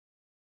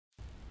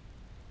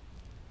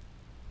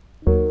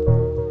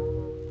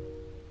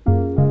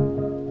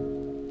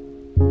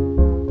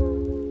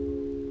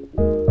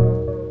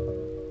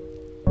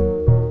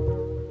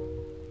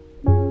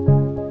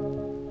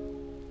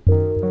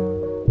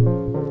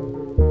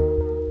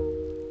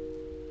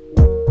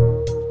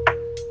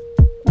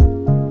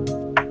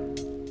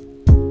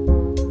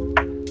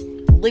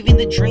Living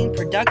the Dream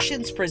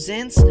Productions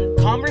presents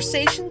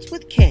Conversations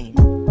with Kane.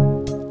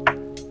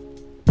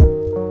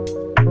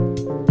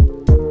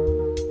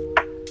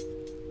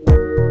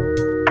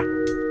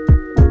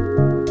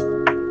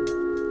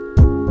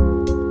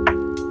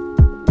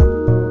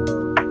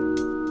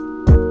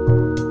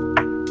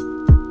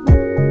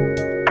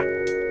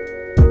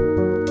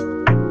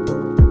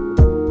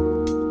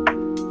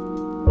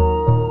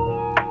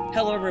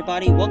 Hello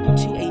everybody, welcome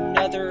to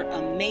another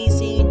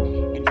amazing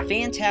and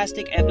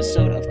fantastic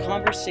episode of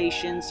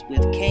Conversations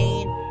with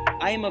Kane.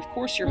 I am of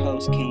course your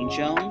host, Kane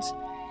Jones,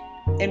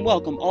 and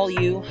welcome all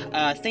you.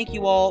 Thank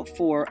you all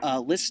for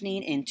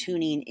listening and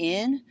tuning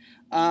in.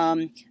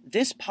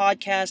 This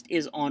podcast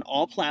is on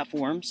all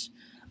platforms,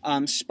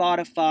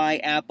 Spotify,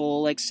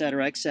 Apple,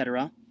 etc.,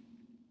 etc.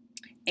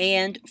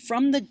 And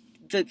from the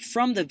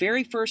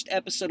very first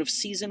episode of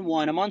season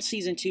 1, I'm on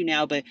season 2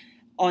 now, but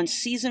on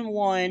season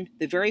 1,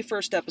 the very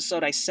first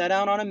episode, I set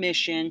out on a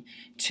mission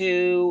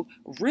to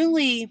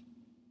really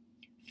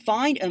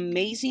find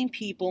amazing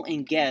people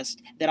and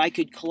guests that I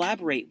could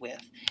collaborate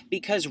with.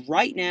 Because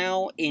right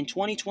now, in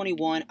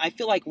 2021, I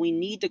feel like we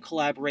need to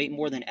collaborate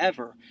more than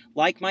ever.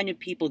 Like-minded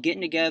people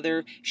getting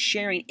together,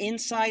 sharing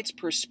insights,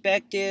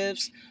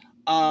 perspectives,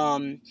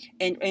 and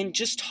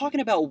just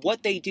talking about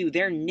what they do,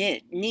 their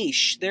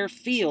niche, their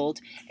field,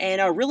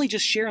 and really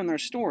just sharing their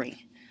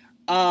story.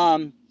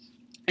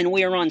 And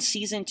we are on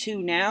season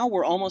 2 now.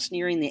 We're almost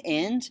nearing the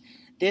end.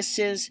 This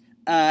is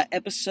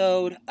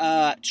episode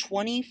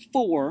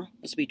 24.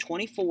 This will be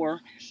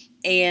 24.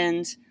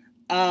 And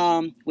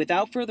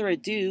without further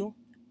ado,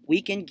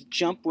 we can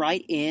jump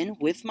right in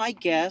with my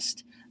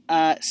guest,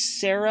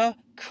 Sarah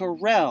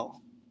Carell.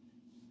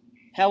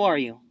 How are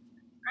you?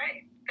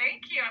 Great.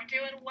 Thank you. I'm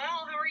doing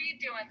well. How are you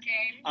doing,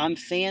 Kane? I'm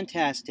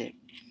fantastic.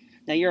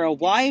 Now, you're a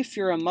wife,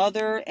 you're a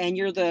mother, and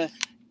you're the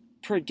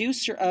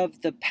producer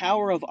of The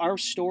Power of Our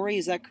Story.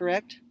 Is that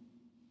correct?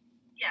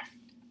 Yes.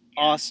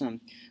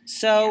 Awesome.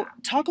 So,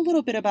 talk a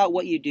little bit about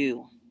what you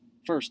do,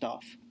 first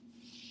off.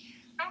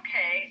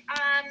 Okay.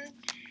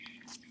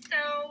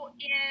 So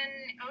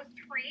in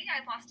 2003, I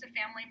lost a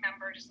family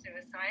member to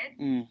suicide.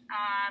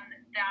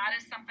 That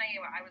is something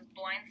I was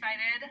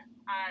blindsided.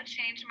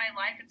 Changed my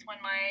life. It's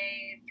when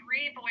my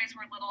 3 boys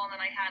were little, and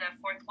then I had a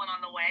 4th one on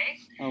the way.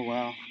 Oh,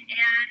 wow.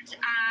 And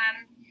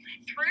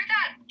through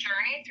that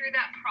journey, through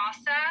that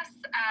process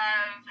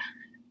of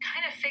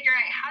kind of figuring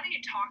out how do you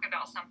talk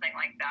about something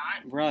like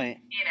that, right?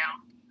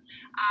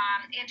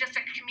 In just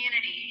a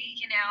community,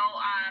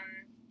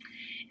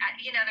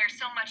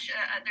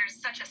 there's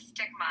such a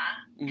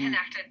stigma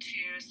connected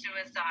to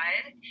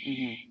suicide,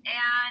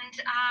 and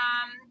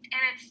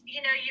it's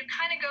you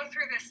kind of go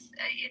through this.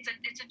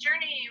 It's a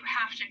journey you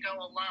have to go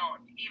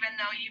alone, even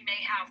though you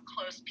may have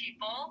close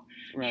people.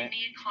 Right. You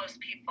need close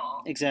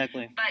people.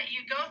 Exactly. But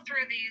you go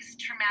through these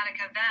traumatic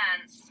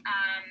events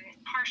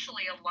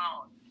partially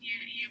alone.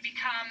 You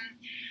become,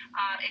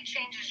 it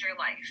changes your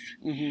life.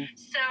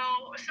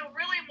 So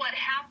really what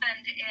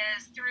happened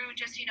is through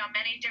just,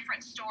 many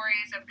different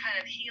stories of kind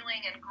of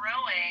healing and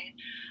growing,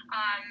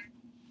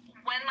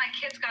 when my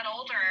kids got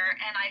older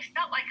and I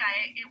felt like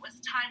it was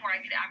time where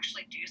I could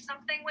actually do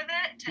something with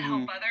it to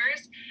help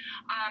others,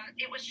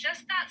 it was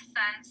just that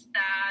sense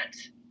that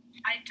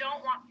I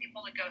don't want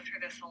people to go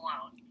through this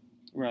alone.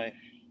 Right.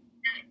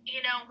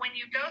 When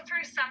you go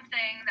through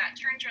something that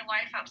turns your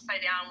life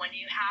upside down, when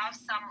you have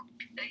someone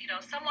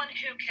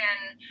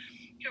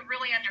who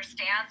really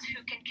understands, who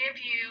can give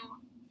you,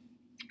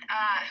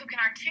 who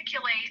can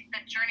articulate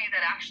the journey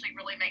that actually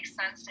really makes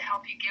sense to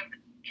help you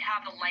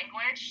have the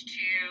language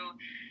to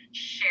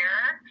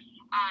share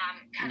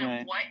kind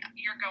of what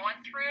you're going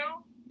through,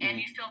 and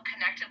you feel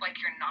connected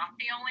like you're not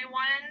the only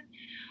one,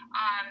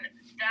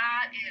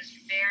 that is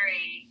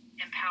very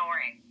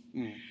empowering.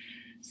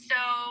 So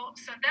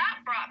that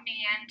brought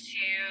me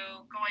into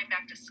going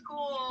back to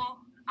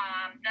school.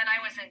 Then I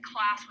was in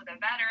class with a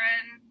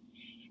veteran,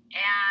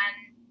 and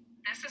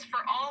this is for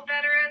all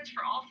veterans,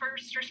 for all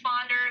first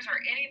responders, or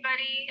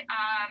anybody.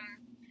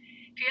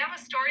 If you have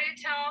a story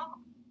to tell,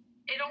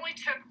 it only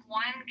took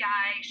one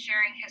guy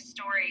sharing his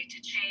story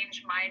to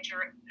change my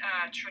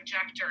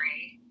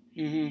trajectory.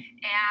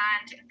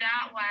 And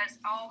that was,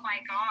 oh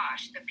my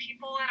gosh, the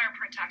people that are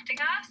protecting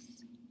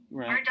us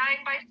are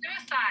dying by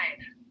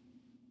suicide.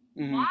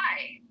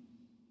 Why?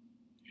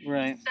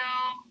 Right. So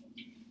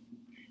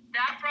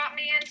that brought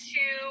me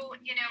into,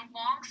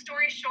 long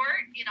story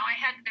short,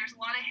 there's a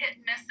lot of hit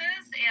and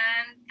misses,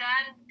 and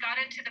then got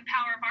into The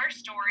Power of Our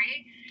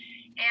Story,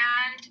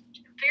 and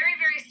very,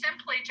 very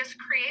simply just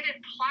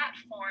created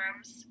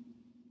platforms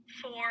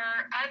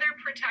for other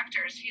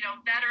protectors,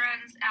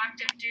 veterans,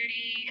 active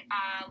duty,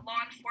 law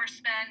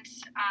enforcement,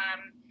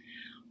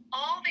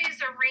 all these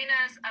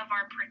arenas of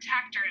our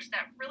protectors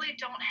that really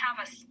don't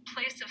have a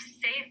place of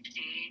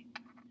safety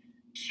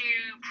to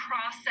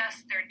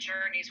process their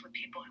journeys with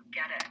people who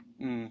get it.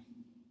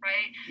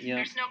 Right? Yeah.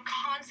 There's no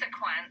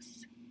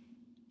consequence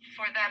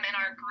for them in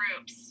our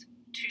groups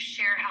to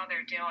share how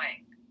they're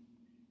doing.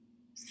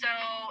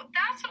 So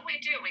that's what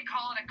we do. We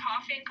call it a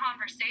coffee and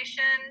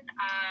conversation.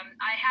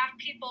 I have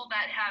people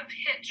that have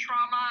hit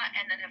trauma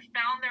and then have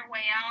found their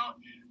way out,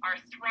 are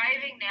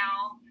thriving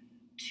now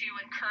to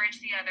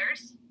encourage the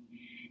others.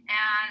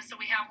 And so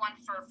we have one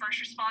for first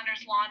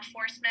responders, law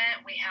enforcement.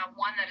 We have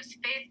one that is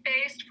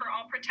faith-based for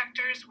all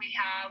protectors. We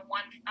have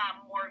one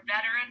more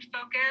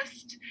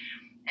veteran-focused.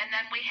 And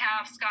then we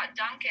have Scott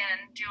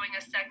Duncan doing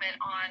a segment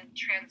on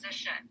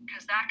transition,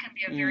 because that can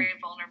be a very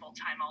vulnerable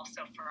time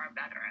also for our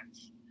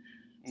veterans.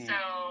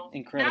 So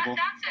incredible.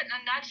 That's it in a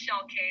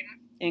nutshell,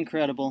 Caden.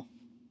 Incredible.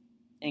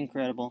 I'm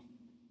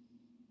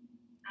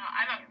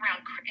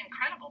around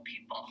incredible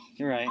people.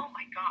 You're right. Oh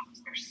my gosh,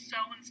 they're so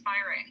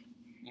inspiring.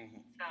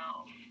 So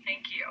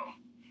thank you.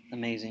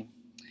 Amazing.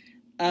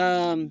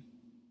 I'd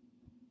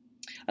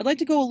like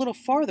to go a little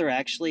farther,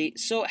 actually.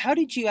 So how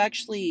did you get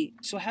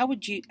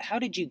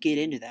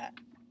into that?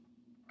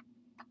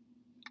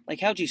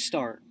 Like, how'd you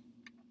start?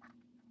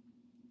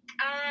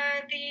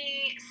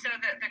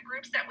 The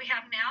groups that we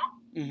have now.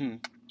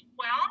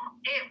 Well,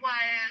 it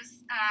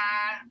was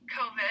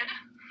COVID.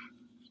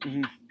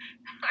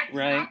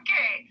 Right.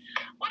 Okay,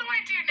 what do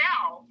I do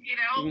now? You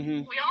know,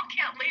 we all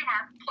can't leave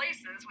our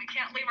places. We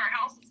can't leave our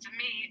houses to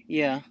meet.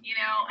 Yeah. You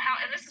know,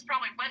 and this is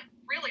probably when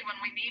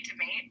we need to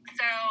meet.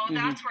 So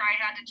that's where I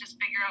had to just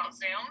figure out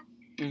Zoom.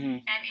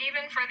 And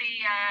even for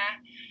the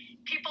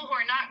people who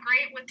are not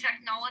great with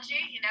technology,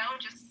 you know,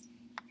 just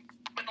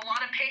with a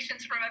lot of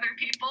patience from other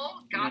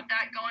people, got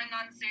that going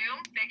on Zoom,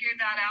 figured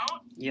that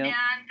out.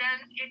 And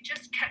then it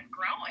just kept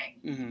growing.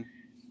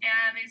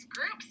 And these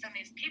groups and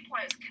these people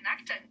I was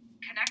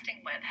connecting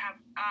with have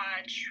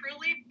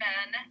truly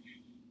been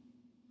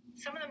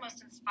some of the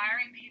most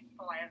inspiring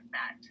people I have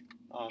met.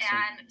 Awesome.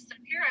 And so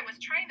here I was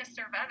trying to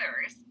serve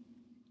others,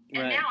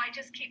 and now I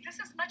just this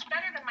is much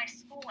better than my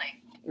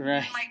schooling,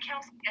 my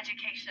counseling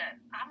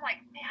education. I'm like,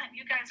 man,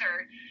 you guys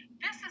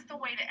this is the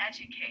way to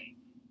educate.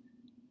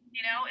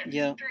 You know, it's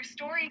through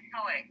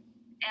storytelling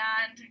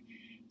and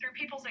through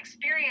people's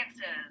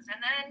experiences, and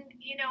then,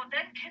 you know,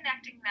 then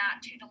connecting that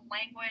to the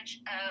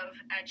language of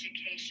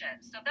education.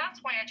 So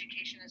that's why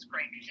education is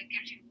great, because it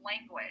gives you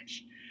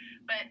language.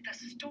 But the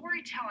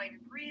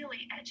storytelling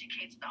really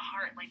educates the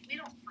heart. Like, we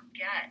don't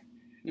forget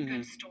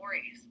good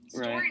stories.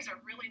 Stories are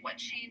really what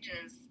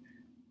changes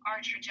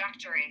our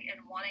trajectory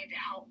in wanting to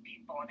help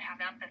people and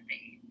have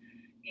empathy,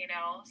 you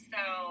know?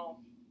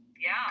 So,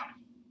 yeah.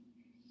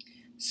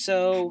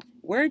 So,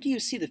 where do you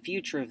see the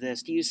future of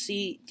this? Do you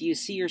see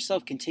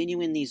yourself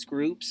continuing these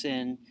groups,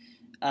 and,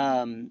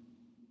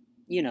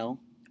 you know,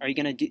 are you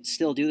going to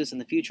still do this in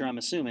the future, I'm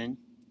assuming?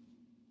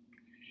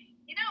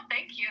 You know,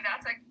 thank you.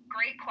 That's a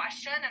great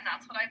question, and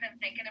that's what I've been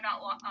thinking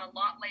about a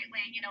lot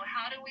lately. You know,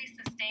 how do we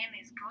sustain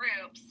these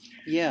groups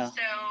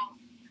so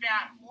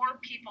that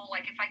more people,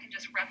 like, if I can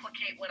just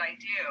replicate what I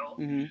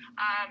do,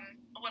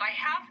 what I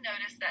have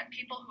noticed that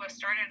people who have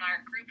started in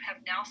our group have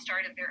now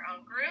started their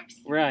own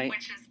groups,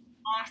 which is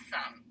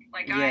awesome.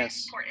 Like, I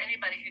support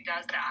anybody who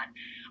does that.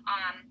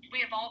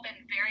 We have all been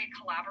very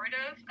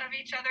collaborative of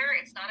each other.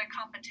 It's not a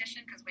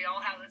competition, because we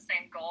all have the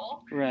same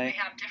goal. We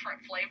have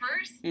different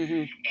flavors.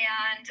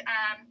 And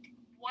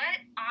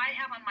what I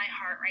have on my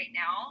heart right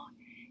now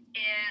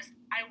is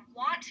I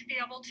want to be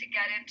able to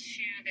get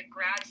into the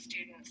grad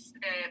students,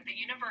 the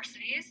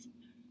universities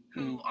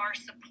who are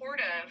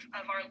supportive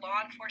of our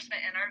law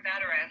enforcement and our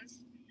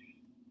veterans.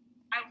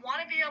 I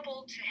want to be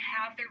able to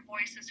have their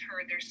voices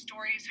heard, their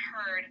stories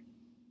heard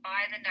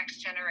by the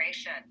next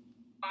generation,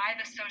 by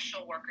the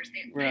social workers,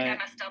 the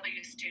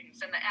MSW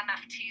students and the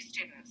MFT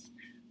students,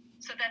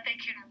 so that they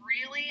can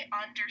really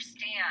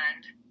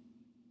understand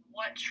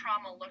what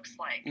trauma looks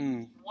like,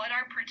 what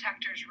our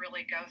protectors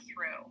really go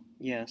through.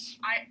 Yes.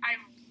 I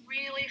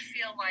really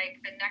feel like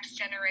the next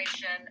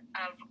generation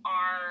of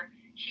our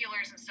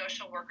healers and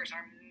social workers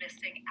are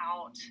missing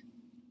out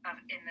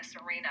in this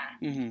arena.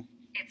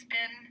 It's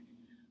been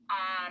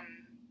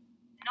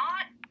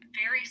not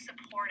very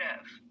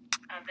supportive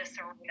of this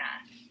arena.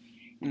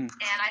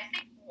 And I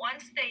think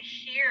once they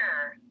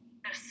hear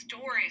the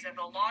stories of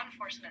the law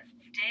enforcement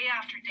day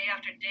after day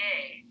after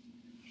day,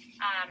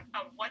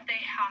 of what they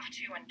have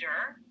to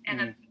endure, and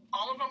then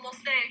all of them will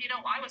say, you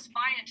know, I was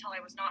fine until I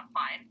was not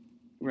fine.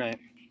 Right.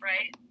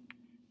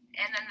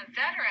 And then the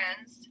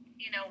veterans,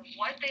 you know,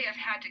 what they have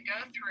had to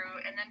go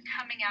through, and then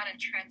coming out in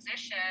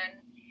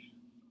transition,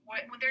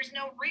 there's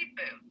no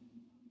reboot.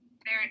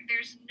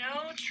 There's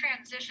no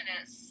transition,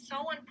 and it's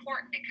so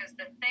important, because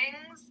the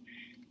things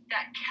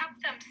that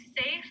kept them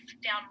safe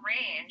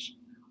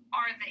downrange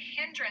are the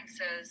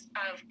hindrances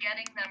of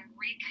getting them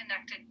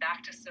reconnected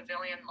back to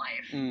civilian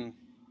life.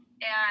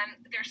 And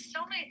there's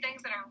so many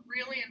things that are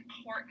really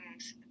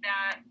important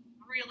that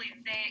really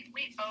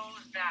we owe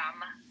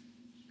them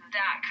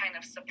that kind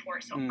of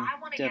support. So I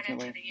want to get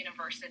into the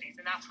universities,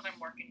 and that's what I'm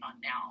working on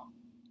now.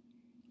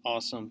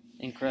 Awesome.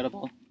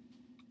 Incredible.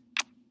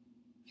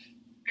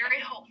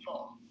 Very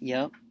hopeful.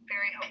 Yep.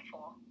 Very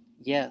hopeful.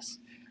 Yes.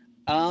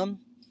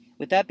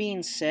 With that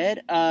being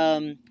said,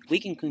 we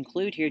can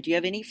conclude here. Do you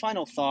have any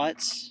final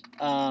thoughts?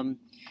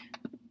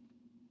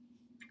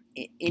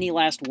 any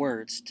last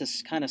words to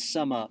kind of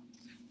sum up?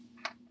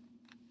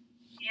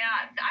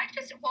 Yeah, thank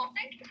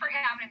you for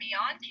having me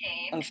on,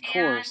 Kane. Of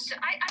course. And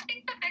I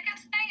think the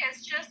biggest thing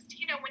is just,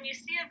 when you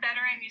see a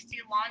veteran, you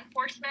see law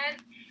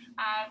enforcement,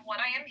 what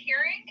I am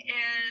hearing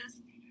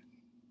is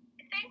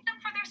thank them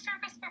for their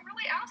service, but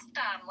really ask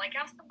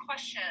them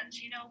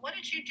questions. What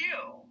did you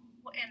do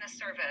in the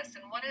service,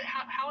 and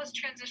how has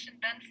transition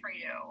been for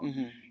you?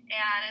 Mm-hmm.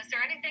 And is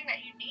there anything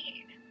that you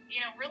need?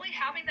 Really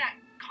having that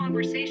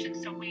conversation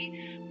so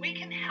we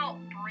can help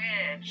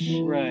bridge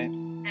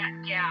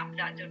that gap,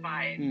 that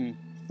divide.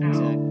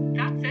 So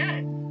that's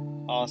it.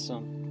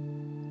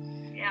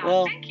 Awesome. Yeah.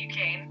 Well, thank you,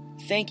 Kane.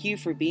 Thank you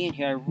for being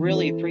here. I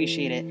really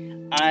appreciate it.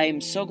 I'm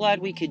so glad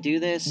we could do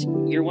this.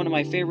 You're one of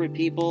my favorite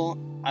people.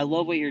 I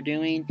love what you're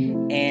doing,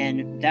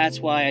 and that's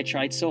why I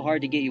tried so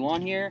hard to get you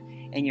on here,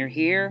 and you're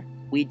here.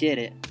 We did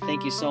it.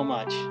 Thank you so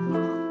much.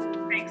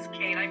 Thanks,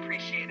 Kane. I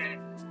appreciate it.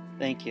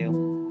 Thank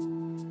you.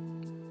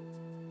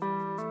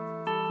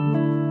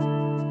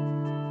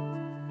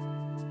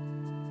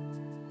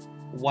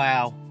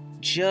 Wow.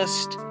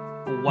 Just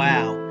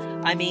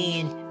wow. I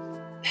mean,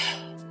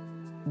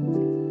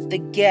 the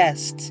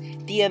guests,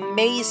 the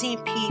amazing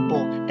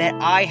people that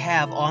I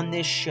have on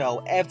this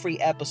show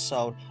every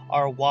episode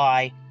are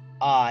why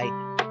I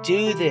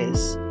do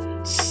this.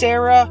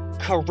 Sarah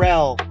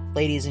Carell,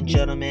 ladies and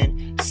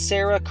gentlemen.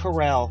 Sarah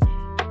Carell.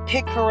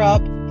 Pick her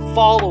up,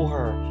 follow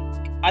her.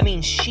 I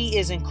mean, she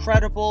is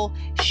incredible.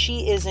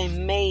 She is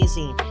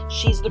amazing.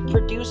 She's the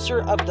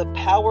producer of The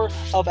Power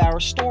of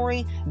Our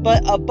Story,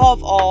 but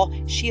above all,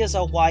 she is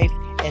a wife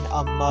and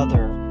a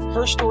mother.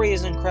 Her story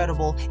is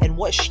incredible, and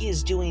what she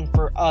is doing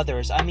for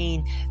others. I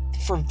mean,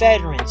 for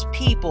veterans,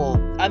 people,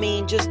 I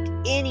mean, just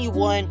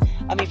anyone,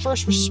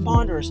 first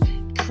responders,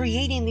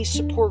 creating these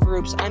support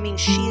groups. I mean,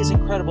 she is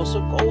incredible,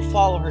 so go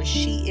follow her.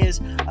 She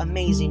is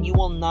amazing. You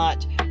will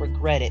not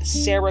regret it.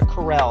 Sarah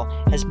Carell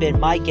has been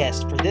my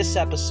guest for this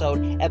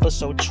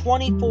episode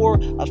 24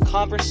 of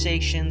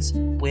Conversations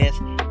with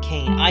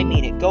Kane. I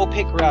mean it. Go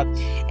pick her up.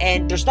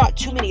 And there's not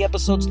too many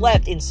episodes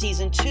left in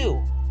season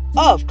 2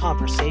 of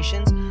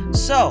Conversations,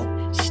 so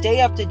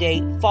stay up to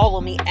date.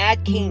 Follow me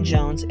at Kane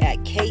Jones,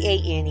 at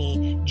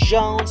Kane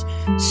Jones.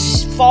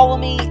 Follow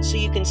me so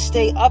you can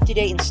stay up to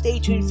date and stay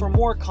tuned for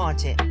more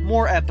content,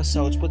 more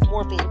episodes with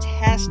more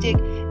fantastic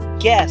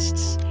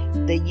guests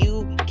that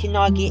you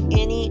cannot get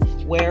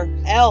anywhere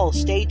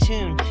else. Stay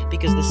tuned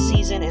because the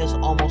season is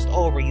almost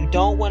over. You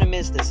don't want to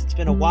miss this. It's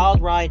been a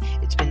wild ride.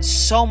 It's been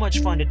so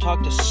much fun to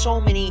talk to so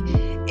many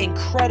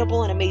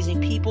incredible and amazing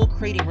people,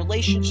 creating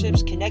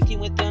relationships, connecting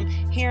with them,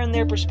 hearing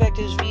their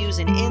perspectives, views,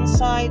 and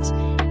insights,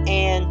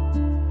 and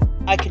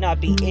I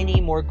cannot be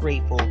any more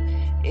grateful.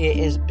 It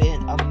has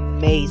been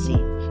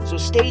amazing. So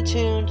stay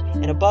tuned,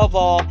 and above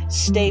all,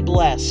 stay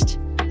blessed,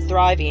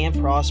 thrive, and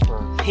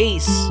prosper.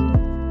 Peace.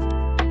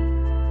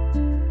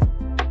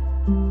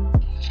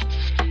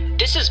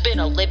 This has been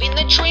a Living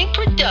the Dream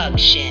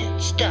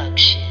Productions.